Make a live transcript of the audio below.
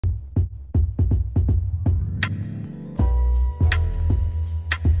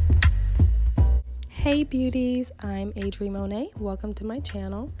Hey beauties, I'm Adri Monet. Welcome to my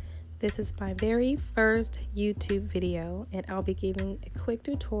channel. This is my very first YouTube video and I'll be giving a quick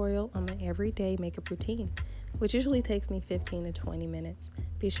tutorial on my everyday makeup routine, which usually takes me 15 to 20 minutes.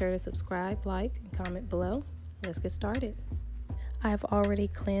 Be sure to subscribe, like, and comment below. Let's get started. I've already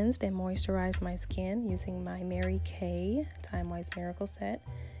cleansed and moisturized my skin using my Marykay Timewise Miracle Set,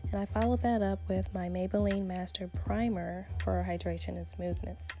 and I followed that up with my Maybelline Master Primer for hydration and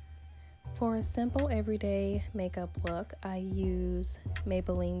smoothness. For a simple everyday makeup look, I use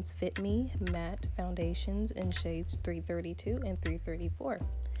Maybelline's FitMe matte foundations in shades 332 and 334.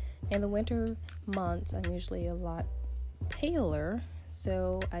 In the winter months, I'm usually a lot paler,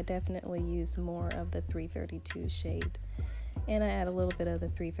 so I definitely use more of the 332 shade. And I add a little bit of the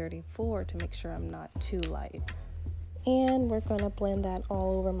 334 to make sure I'm not too light. And we're going to blend that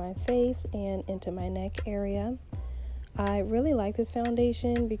all over my face and into my neck area. I really like this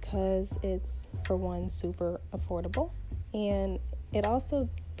foundation because it's, for one, super affordable, and it also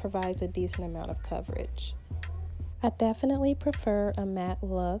provides a decent amount of coverage. I definitely prefer a matte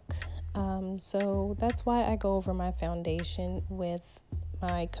look, so that's why I go over my foundation with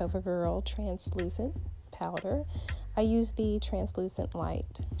my Covergirl Translucent powder. I use the Translucent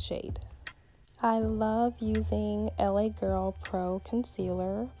Light shade. I love using LA Girl Pro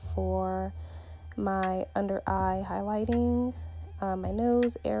Concealer for my under eye highlighting, my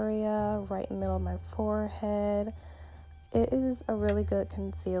nose area, right in the middle of my forehead. It is a really good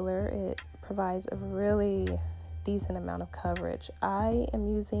concealer. It provides a really decent amount of coverage. I am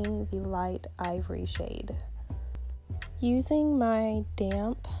using the light ivory shade. Using my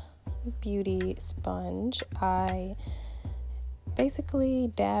damp beauty sponge, I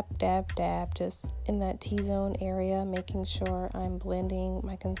basically dab just in that T-zone area, making sure I'm blending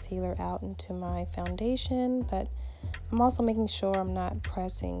my concealer out into my foundation, but I'm also making sure I'm not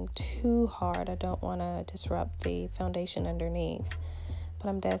pressing too hard. I don't want to disrupt the foundation underneath, but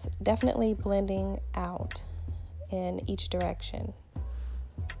I'm definitely blending out in each direction.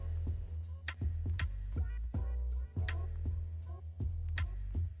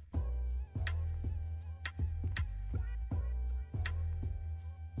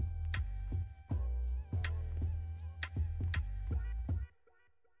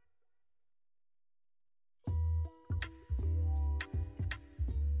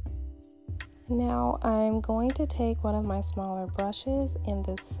 Now I'm going to take one of my smaller brushes in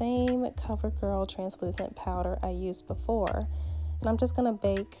the same Covergirl Translucent powder I used before, and I'm just going to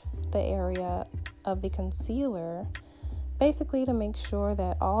bake the area of the concealer, basically to make sure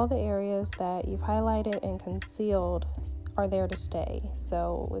that all the areas that you've highlighted and concealed are there to stay.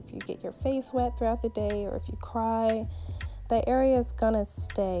 So if you get your face wet throughout the day or if you cry, the area is going to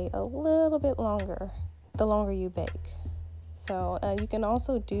stay a little bit longer the longer you bake. So you can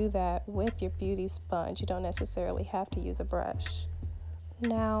also do that with your beauty sponge. You don't necessarily have to use a brush.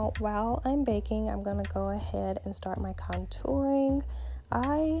 Now, while I'm baking, I'm going to go ahead and start my contouring.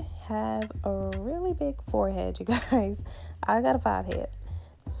 I have a really big forehead, you guys. I got a 5 head.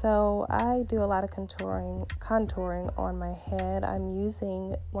 So I do a lot of contouring on my head. I'm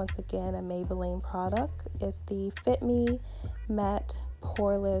using, once again, a Maybelline product. It's the FitMe Matte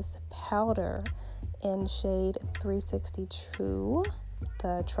Poreless Powder in shade 362,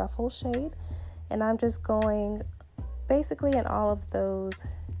 the Truffle shade, and I'm just going basically in all of those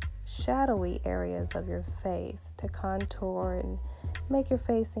shadowy areas of your face to contour and make your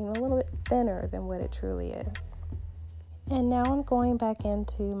face seem a little bit thinner than what it truly is. And now I'm going back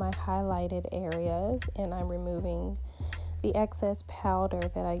into my highlighted areas and I'm removing the excess powder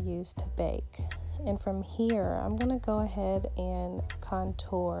that I used to bake. And from here, I'm gonna go ahead and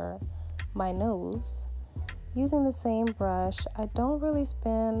contour my nose using the same brush. I don't really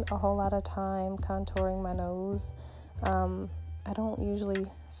spend a whole lot of time contouring my nose. I don't usually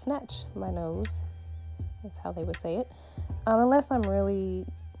snatch my nose, that's how they would say it, unless I'm really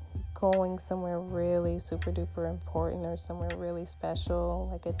going somewhere really super duper important or somewhere really special,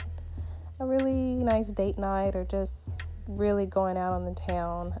 like a really nice date night or just really going out on the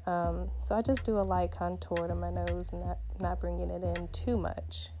town. So I just do a light contour to my nose and not bringing it in too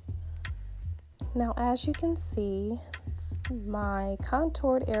much. Now, as you can see, my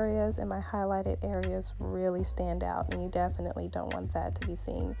contoured areas and my highlighted areas really stand out, and you definitely don't want that to be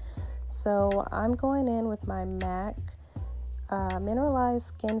seen. So I'm going in with my MAC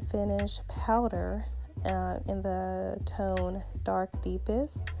Mineralize Skinfinish powder in the tone Dark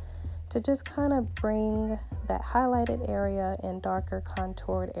Deepest to just kind of bring that highlighted area and darker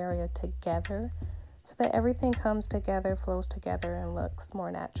contoured area together so that everything comes together, flows together, and looks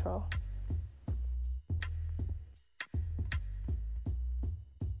more natural.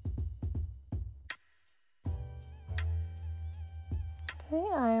 Okay,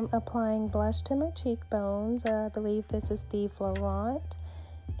 I am applying blush to my cheekbones. I believe this is the Laurent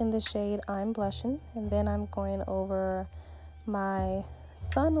in the shade I'm Blushing. And then I'm going over my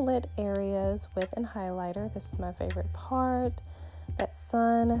sunlit areas with a highlighter. This is my favorite part.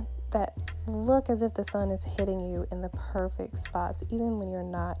 That look as if the sun is hitting you in the perfect spots, even when you're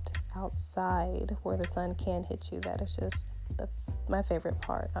not outside where the sun can hit you. That is just my favorite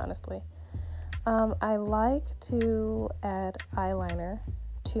part, honestly. I like to add eyeliner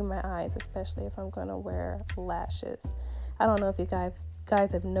to my eyes, especially if I'm going to wear lashes. I don't know if you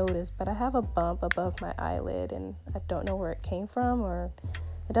guys have noticed, but I have a bump above my eyelid, and I don't know where it came from, or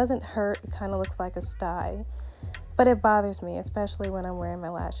it doesn't hurt. It kind of looks like a sty. But it bothers me, especially when I'm wearing my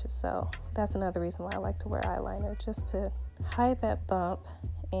lashes. So that's another reason why I like to wear eyeliner, just to hide that bump.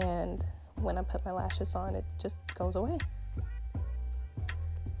 And when I put my lashes on, it just goes away.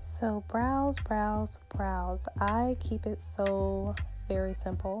 So brows. I keep it so very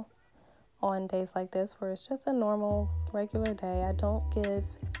simple on days like this where it's just a normal, regular day. I don't give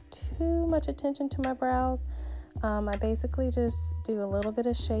too much attention to my brows. I basically just do a little bit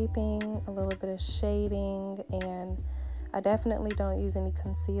of shaping, a little bit of shading, and I definitely don't use any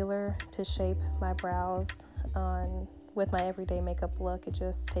concealer to shape my brows with my everyday makeup look. It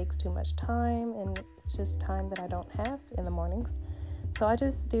just takes too much time, and it's just time that I don't have in the mornings. So I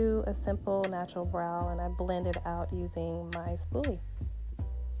just do a simple natural brow, and I blend it out using my spoolie.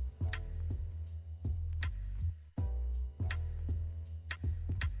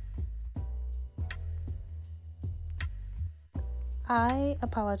 I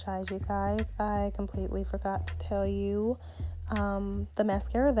apologize, you guys. I completely forgot to tell you the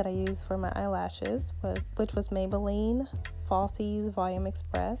mascara that I use for my eyelashes, which was Maybelline Falsies Volume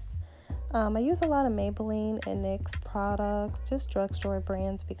Express. I use a lot of Maybelline and NYX products, just drugstore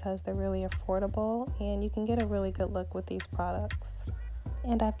brands, because they're really affordable and you can get a really good look with these products.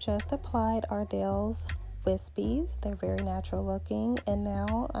 And I've just applied Ardell's Wispies. They're very natural looking. And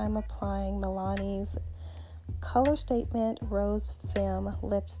now I'm applying Milani's Color Statement Rose Femme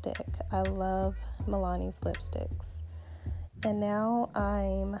Lipstick. I love Milani's lipsticks. And now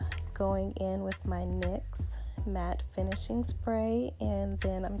I'm going in with my NYX Matte Finishing Spray, and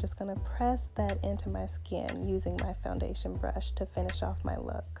then I'm just going to press that into my skin using my foundation brush to finish off my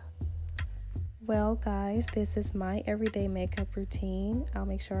look. Well guys, this is my everyday makeup routine. I'll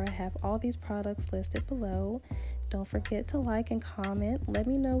make sure I have all these products listed below. Don't forget to like and comment. Let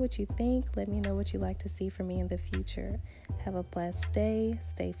me know what you think. Let me know what you'd like to see from me in the future. Have a blessed day,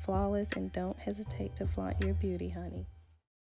 stay flawless, and don't hesitate to flaunt your beauty, honey.